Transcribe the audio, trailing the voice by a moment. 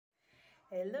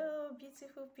Hello,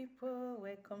 beautiful people.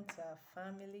 Welcome to our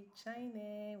family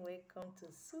channel. Welcome to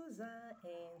Susan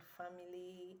and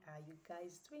family. How you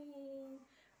guys doing?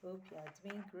 Hope you are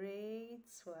doing great.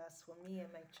 So as for me and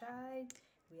my child,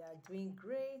 we are doing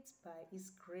great by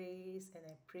His grace, and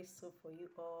I pray so for you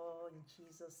all in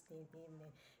Jesus' name.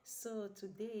 Amen. So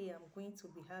today I'm going to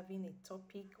be having a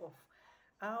topic of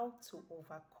how to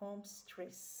overcome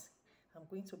stress. I'm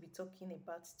going to be talking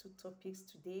about two topics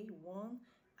today. One,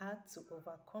 how to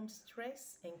overcome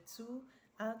stress, and two,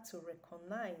 how to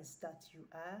recognize that you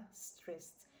are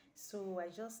stressed. So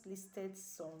I just listed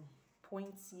some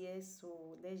points here,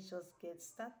 so let's just get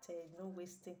started, no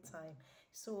wasting time.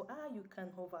 So how you can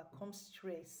overcome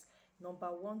stress. Number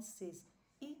one says,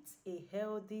 eat a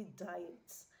healthy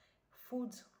diet.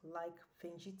 Food like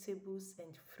vegetables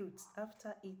and fruits.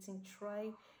 After eating, try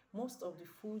most of the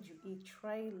food you eat,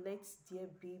 try let there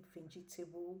be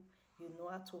vegetable. You know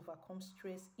how to overcome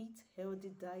stress. Eat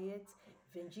healthy diet,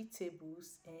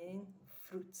 vegetables and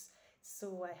fruits.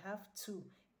 So I have to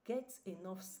get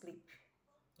enough sleep.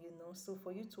 So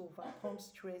for you to overcome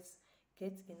stress,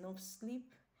 get enough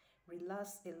sleep,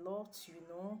 relax a lot.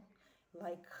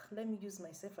 Like, let me use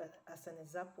myself as an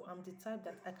example. I'm the type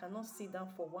that I cannot sit down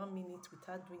for 1 minute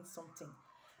without doing something.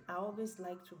 I always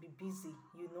like to be busy.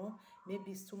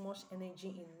 Maybe it's too much energy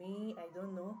in me, I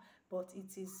don't know, but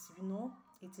it is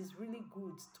really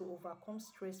good to overcome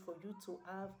stress, for you to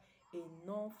have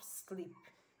enough sleep,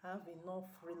 have enough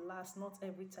relax, not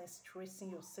every time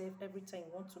stressing yourself, every time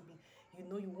you want to be,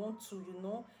 you want to,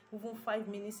 even 5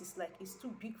 minutes is like it's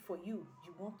too big for you.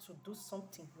 You want to do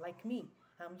something. Like me,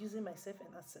 I'm using myself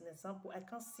as an example. I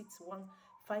can't sit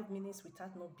 5 minutes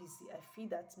without not busy. I feel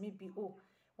that maybe, oh,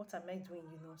 what am I doing?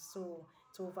 So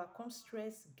to overcome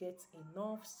stress, get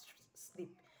enough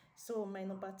sleep. So my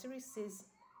number three says,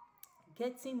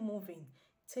 getting moving.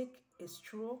 Take a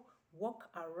stroll, walk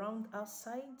around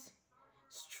outside,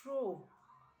 stroll,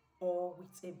 or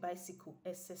with a bicycle.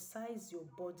 Exercise your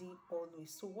body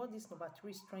always. So what this number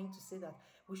three is trying to say, that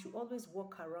we should always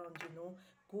walk around,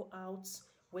 go out,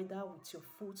 whether with your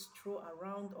foot, stroll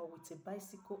around, or with a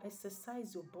bicycle.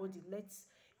 Exercise your body. Let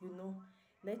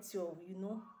your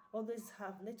always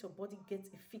let your body get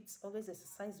a fit. Always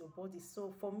exercise your body.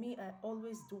 So for me, I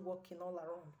always do walking all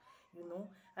around.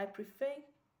 I prefer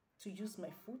to use my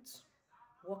foot,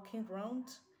 walking around,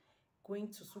 going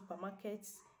to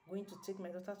supermarkets, going to take my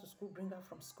daughter to school, bring her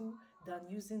from school, than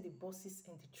using the buses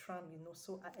and the tram.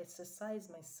 So I exercise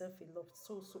myself a lot.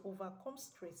 So overcome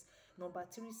stress. Number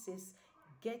three says,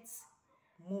 get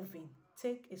moving.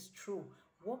 Take a stroll,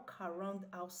 walk around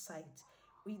outside,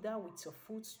 either with your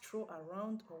foot, stroll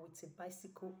around, or with a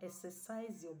bicycle.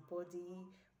 Exercise your body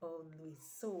always.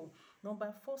 So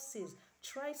number four says,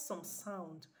 try some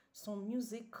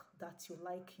music that you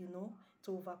like,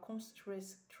 to overcome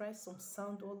stress. Try some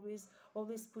sound.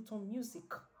 Always put on music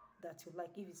that you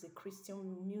like. If it's a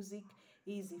Christian music,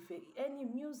 if any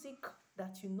music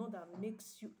that that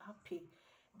makes you happy,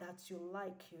 that you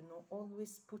like,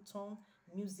 always put on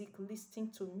music. Listen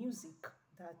to music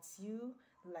that you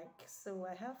like. So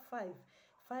I have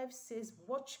five says,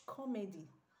 watch comedy.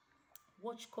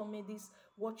 Watch comedies,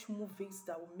 watch movies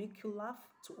that will make you laugh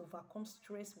to overcome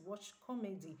stress. Watch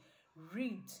comedy,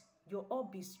 read. Your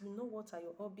hobbies, what are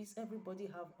your hobbies? Everybody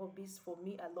have hobbies. For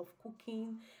me, I love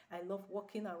cooking, I love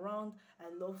walking around,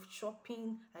 I love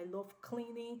shopping, I love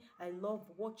cleaning, I love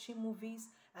watching movies,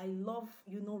 I love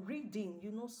reading.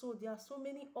 So there are so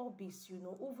many hobbies.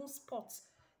 Even sports.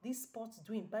 This sports,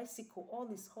 doing bicycle,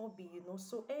 all is hobby.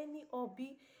 So any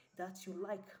hobby that you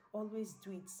like, always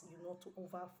do it, to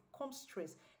overcome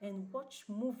stress. And watch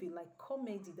movie like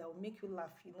comedy that will make you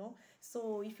laugh.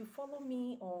 So if you follow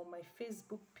me on my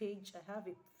Facebook page, I have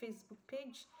a Facebook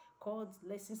page called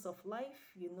Lessons of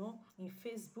Life, in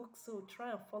Facebook. So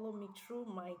try and follow me through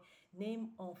my name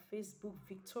on Facebook,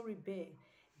 Victoria Bear.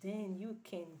 Then you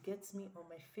can get me on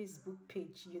my Facebook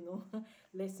page,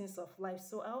 Lessons of Life.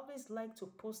 So I always like to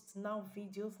post now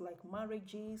videos like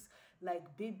marriages, like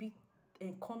baby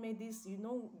and comedies.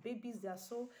 Babies, they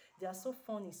are so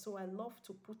funny. So I love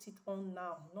to put it on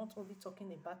now, not only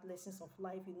talking about Lessons of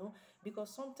Life, because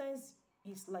sometimes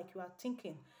it's like you are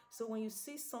thinking. So when you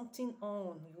see something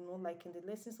on, like in the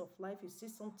Lessons of Life, you see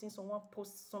something, someone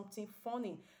posts something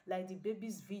funny, like the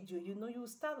baby's video, you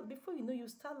start, before you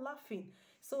start laughing.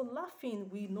 So laughing,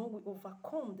 we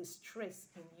overcome the stress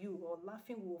in you, or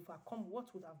laughing will overcome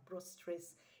what would have brought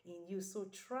stress in you. So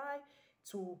try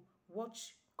to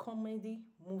watch comedy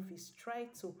movies. Try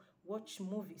to watch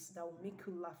movies that will make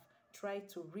you laugh. Try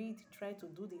to read. Try to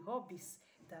do the hobbies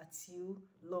that you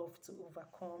love to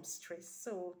overcome stress.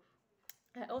 So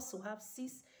I also have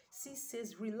 6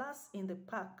 says relax in the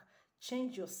park,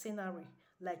 change your scenery,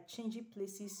 like changing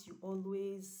places you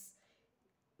always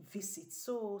visit.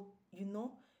 So,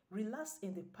 relax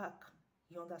in the park.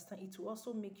 You understand? It will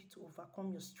also make you to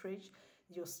overcome your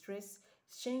stress,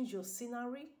 change your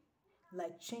scenery,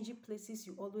 like changing places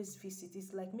you always visit.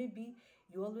 It's like maybe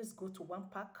you always go to one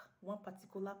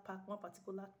particular park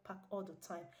all the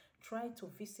time. Try to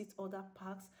visit other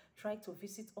parks, try to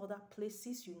visit other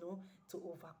places, to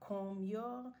overcome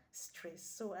your stress.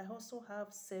 So I also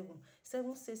have 7.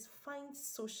 7 says find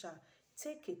social,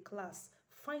 take a class,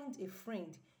 find a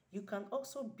friend. You can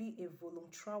also be a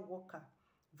voluntary worker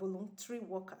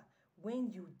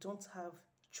when you don't have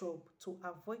job, to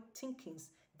avoid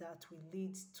thinkings that will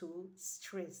lead to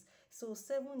stress. So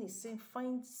 7 is saying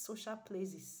find social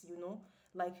places,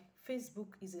 like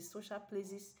Facebook is a social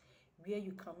places where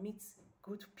you can meet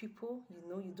good people.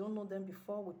 You don't know them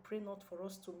before. We pray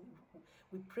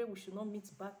we should not meet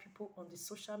bad people on the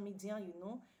social media.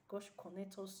 God should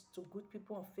connect us to good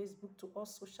people on Facebook, to all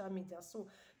social media. So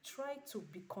try to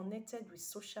be connected with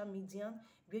social media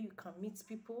where you can meet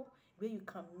people, where you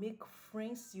can make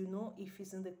friends. If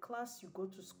it's in the class you go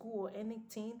to school or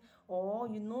anything, or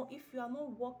if you are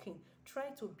not working, try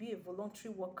to be a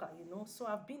voluntary worker. So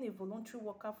I've been a voluntary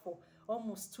worker for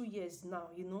almost 2 years now.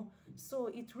 So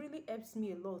it really helps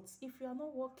me a lot. If you are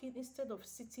not working, instead of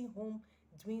sitting home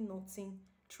doing nothing,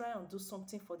 try and do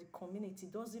something for the community.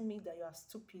 Doesn't mean that you are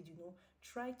stupid.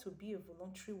 Try to be a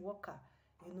voluntary worker.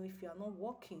 If you are not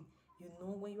working,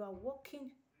 when you are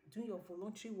working, doing your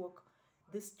voluntary work,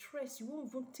 the stress, you won't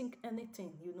even think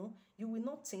anything. You will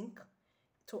not think,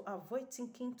 to avoid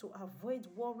thinking, to avoid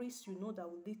worries, that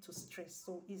will lead to stress.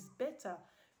 So it's better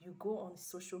you go on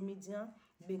social media,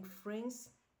 make friends,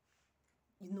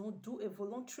 do a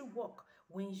voluntary work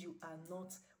when you are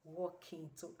not working,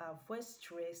 to avoid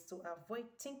stress, to avoid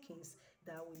thinkings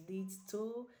that will lead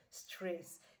to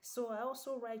stress. So I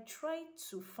also write, try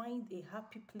to find a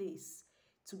happy place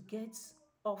to get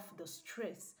off the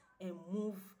stress and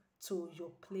move to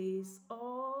your place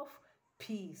of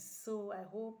peace. So I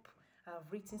hope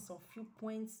I've written some few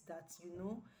points that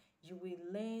you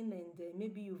will learn, and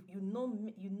maybe you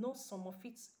know some of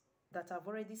it that I've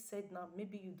already said now.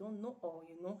 Maybe you don't know all.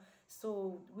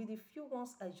 So with the few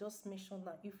ones I just mentioned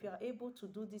now, if you are able to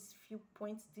do these few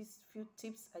points, these few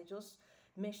tips I just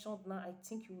mentioned now, I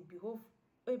think you will be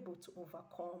able to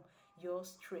overcome your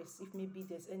stress. If maybe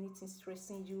there's anything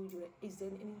stressing you, is there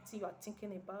anything you are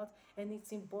thinking about,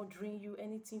 anything bothering you,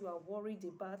 anything you are worried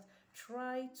about,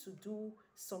 try to do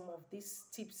some of these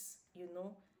tips.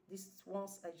 These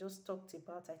ones I just talked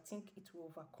about. I think it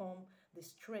will overcome the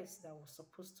stress that was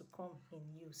supposed to come in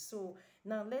you. So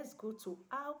now let's go to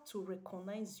how to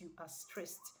recognize you as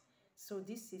stressed. So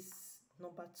this is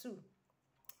number 2.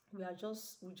 We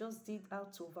just did how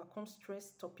to overcome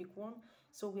stress, topic 1.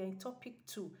 So we are in topic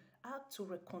 2, how to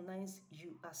recognize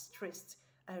you as stressed.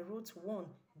 I wrote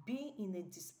 1, be in a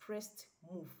depressed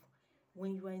mood.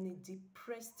 When you are in a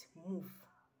depressed mood,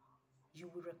 you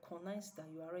will recognize that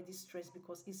you are already stressed,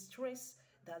 because it's stress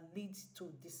that leads to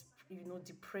this,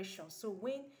 depression. So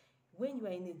when you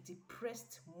are in a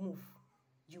depressed mood,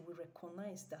 you will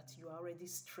recognize that you are already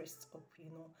stressed up.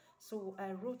 So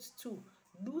I wrote 2,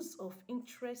 lose of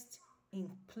interest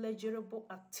in pleasurable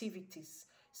activities.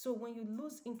 So when you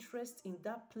lose interest in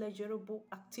that pleasurable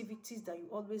activities that you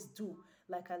always do,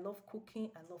 like I love cooking,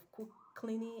 I love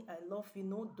cleaning, I love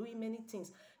doing many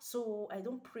things. So I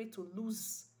don't pray to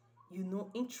lose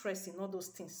interest in all those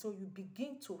things. So you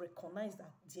begin to recognize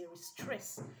that there is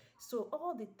stress. So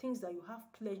all the things that you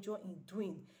have pleasure in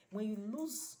doing, when you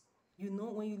lose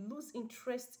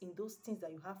interest in those things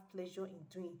that you have pleasure in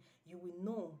doing, you will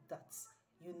know that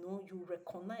you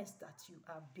recognize that you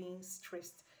are being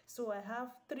stressed. So I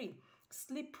have 3,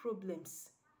 sleep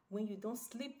problems. When you don't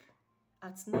sleep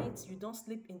at night, you don't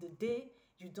sleep in the day,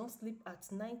 you don't sleep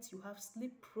at night, you have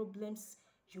sleep problems,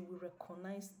 you will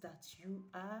recognize that you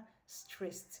are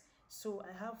stressed. So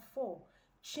I have 4,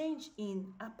 change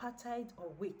in appetite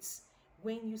or weight.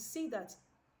 When you see that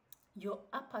your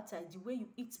appetite, the way you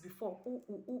eat before,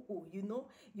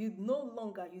 you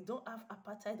don't have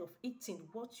appetite of eating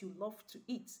what you love to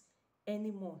eat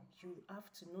anymore, you have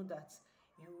to know that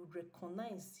you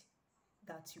recognize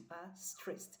that you are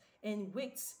stressed. And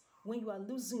weight, when you are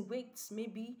losing weight,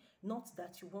 maybe not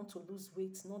that you want to lose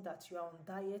weight, not that you are on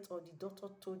diet or the doctor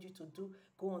told you to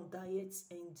go on diet,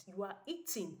 and you are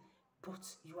eating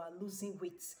but you are losing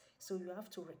weight. So you have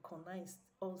to recognize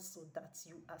also that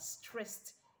you are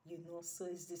stressed. So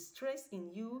it's the stress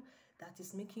in you that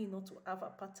is making you not to have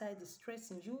appetite, the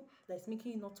stress in you that is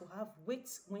making you not to have weight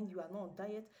when you are not on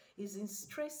diet, is in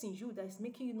stress in you that is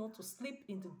making you not to sleep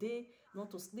in the day, not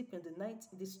to sleep in the night,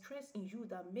 the stress in you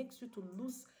that makes you to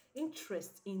lose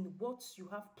interest in what you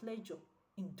have pleasure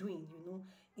in doing,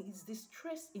 it's the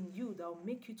stress in you that will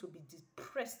make you to be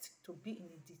depressed, to be in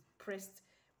a depressed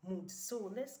mood.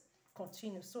 So let's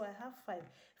continue. So I have 5.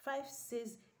 5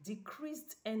 says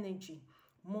decreased energy,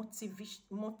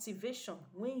 motivation.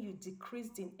 When you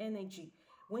decreased in energy,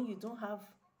 when you don't have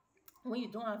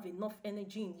enough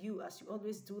energy in you, as you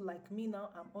always do, like me now,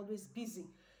 I'm always busy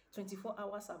 24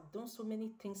 hours. I've done so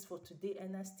many things for today,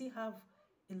 and I still have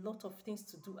a lot of things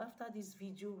to do. After this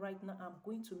video right now, I'm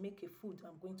going to make a food.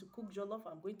 I'm going to cook jollof.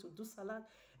 I'm going to do salad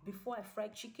before I fry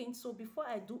chicken. So before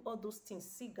I do all those things,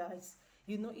 see guys,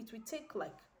 it will take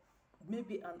like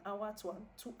maybe an hour to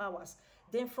 2 hours.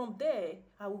 Then from there,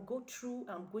 I will go through,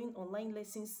 I'm going online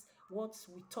lessons, what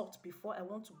we taught before. I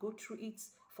want to go through it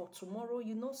for tomorrow,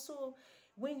 So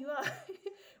when you are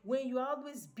when you are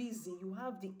always busy, you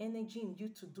have the energy in you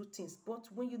to do things. But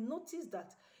when you notice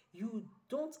that you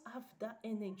don't have that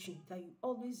energy that you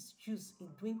always use in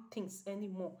doing things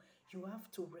anymore, you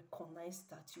have to recognize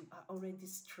that you are already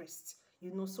stressed.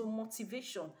 So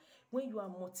motivation, when you are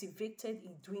motivated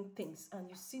in doing things and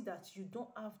you see that you don't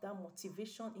have that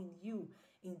motivation in you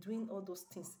in doing all those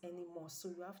things anymore, so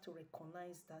you have to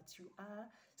recognize that you are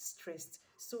stressed.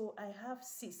 So I have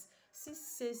 6. 6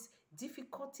 says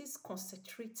difficulties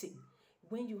concentrating.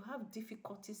 When you have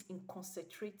difficulties in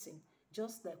concentrating,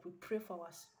 just like we pray for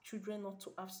our children not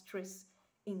to have stress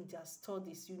in their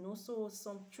studies, So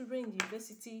some children in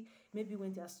university, maybe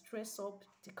when they are stressed up,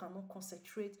 they cannot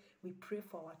concentrate. We pray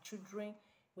for our children,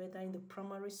 whether in the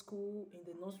primary school, in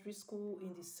the nursery school,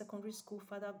 in the secondary school.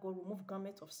 Father God, remove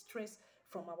garment of stress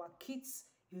from our kids,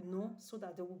 so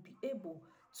that they will be able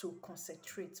to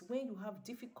concentrate. When you have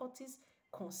difficulties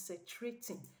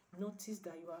concentrating, notice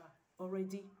that you are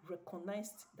already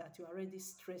recognized that you are already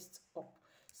stressed up.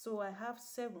 So I have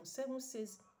 7. 7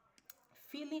 says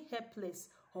feeling helpless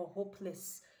or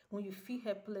hopeless. When you feel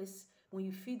helpless, when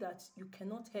you feel that you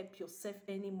cannot help yourself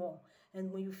anymore,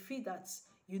 and when you feel that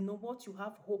what you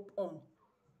have hope on,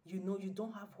 you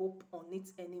don't have hope on it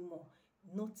anymore,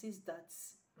 notice that,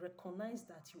 recognize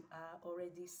that you are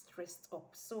already stressed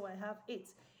up. So I have 8.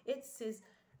 8 says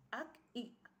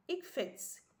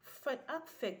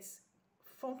affects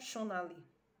functionally,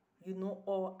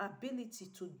 or ability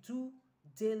to do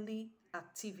daily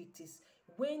activities.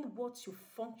 When what you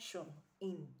function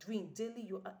in doing daily,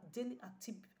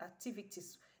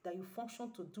 activities that you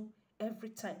function to do every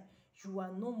time, you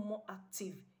are no more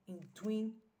active in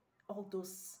doing all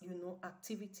those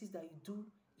activities that you do,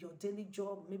 your daily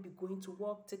job, maybe going to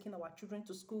work, taking our children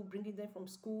to school, bringing them from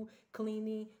school,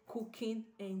 cleaning, cooking,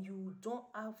 and you don't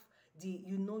have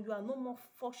you are no more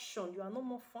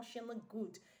functioning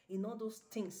good in all those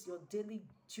things, your daily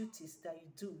duties that you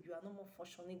do. You are no more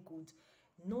functioning good.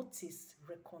 Notice,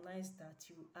 recognize that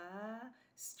you are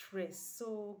stressed.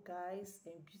 So guys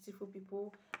and beautiful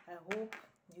people, I hope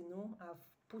I've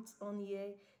put on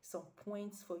here some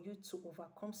points for you to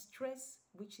overcome stress,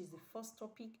 which is the first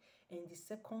topic, and the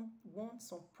second one,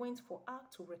 some points for how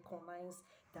to recognize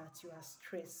that you are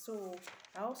stressed. So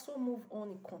I also move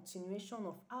on in continuation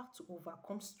of how to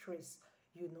overcome stress.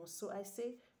 So I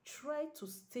say try to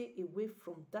stay away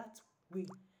from that will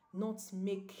not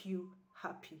make you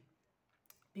happy,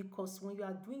 because when you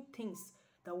are doing things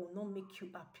that will not make you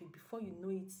happy, before you know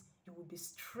it, you will be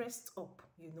stressed up.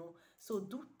 So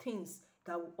do things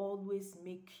that will always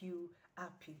make you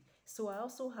happy. So I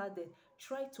also added,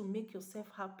 try to make yourself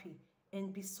happy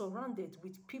and be surrounded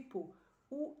with people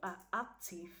who are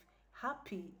active,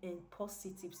 happy, and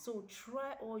positive. So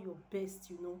try all your best,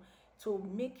 to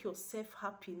make yourself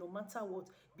happy no matter what.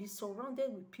 Be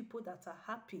surrounded with people that are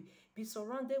happy. Be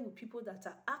surrounded with people that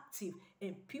are active,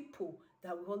 and people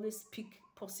that will always speak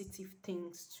positive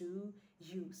things to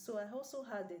you. So I also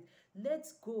added, let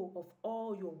go of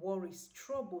all your worries,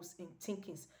 troubles, and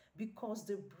thinkings, because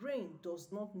the brain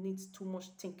does not need too much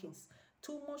thinkings,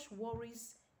 too much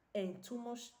worries, and too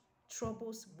much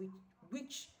troubles,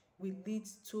 which will lead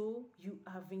to you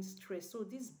having stress. So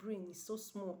this brain is so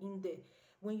small in there.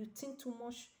 When you think too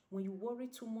much, when you worry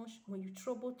too much, when you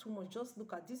trouble too much, just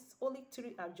look at this only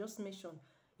 3 I've just mentioned,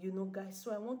 guys.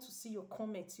 So I want to see your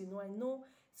comments. I know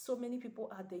so many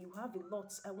people out there, you have a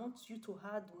lot. I want you to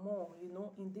add more,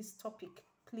 in this topic,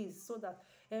 please, so that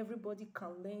everybody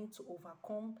can learn to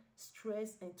overcome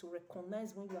stress and to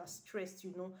recognize when you are stressed.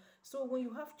 So when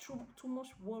you have too much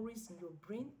worries in your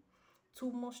brain,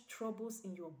 too much troubles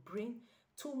in your brain,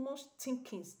 too much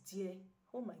thinkings, dear,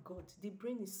 oh my God, the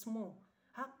brain is small.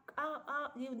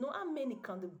 You know how many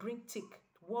can they bring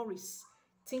worries,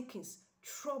 thinkings,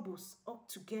 troubles up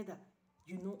together,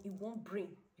 you know, in one brain,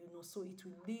 you know, so it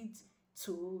will lead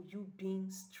to you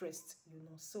being stressed, you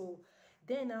know. So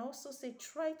then I also say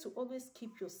try to always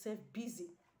keep yourself busy.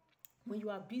 When you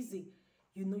are busy,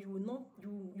 you know, you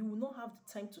will not have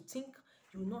the time to think,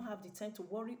 you will not have the time to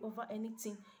worry over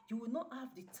anything, you will not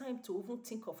have the time to even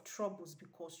think of troubles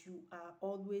because you are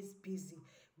always busy.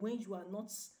 When you are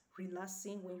not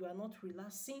relaxing, when you are not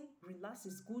relaxing, relax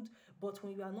is good, but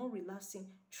when you are not relaxing,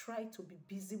 try to be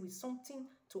busy with something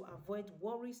to avoid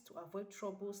worries, to avoid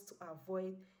troubles, to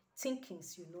avoid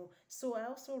thinkings, you know. So I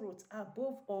also wrote,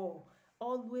 above all,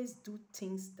 always do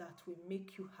things that will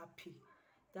make you happy.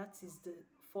 That is the,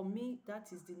 for me,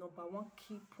 that is the number one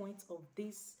key point of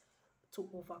this, to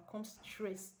overcome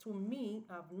stress. To me,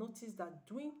 I've noticed that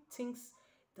doing things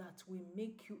that will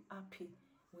make you happy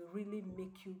will really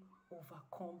make you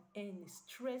overcome any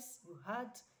stress you had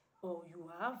or you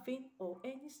are having, or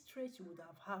any stress you would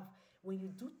have. When you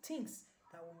do things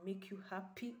that will make you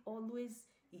happy always,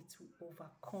 it will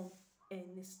overcome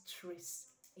any stress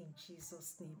in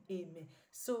Jesus name. Amen.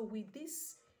 So with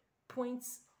this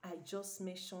points I just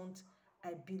mentioned,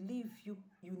 I believe you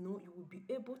know, you will be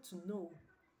able to know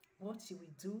what you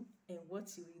will do and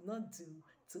what you will not do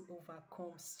to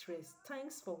overcome stress.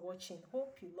 Thanks for watching.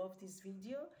 Hope you love this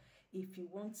video. If you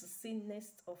want to see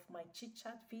next of my chit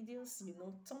chat videos, you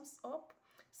know, thumbs up,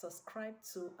 subscribe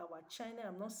to our channel.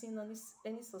 I'm not seeing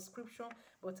any subscription,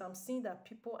 but I'm seeing that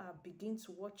people are beginning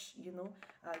to watch, you know,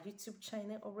 our YouTube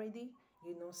channel already,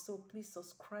 you know. So please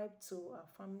subscribe to our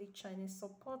family channel,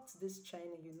 support this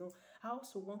channel, you know. I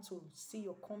also want to see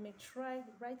your comment. Try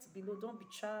right below, don't be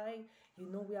shy,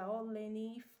 you know, we are all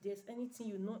learning. If there's anything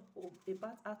you know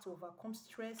about how to overcome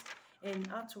stress and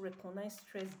how to recognize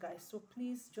stress, guys, so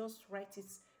please just write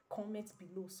it, comment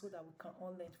below, so that we can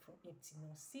all learn from it, you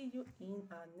know. See you in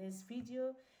our next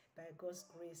video by God's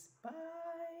grace. Bye.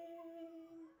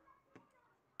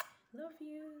 Love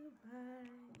you.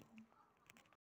 Bye.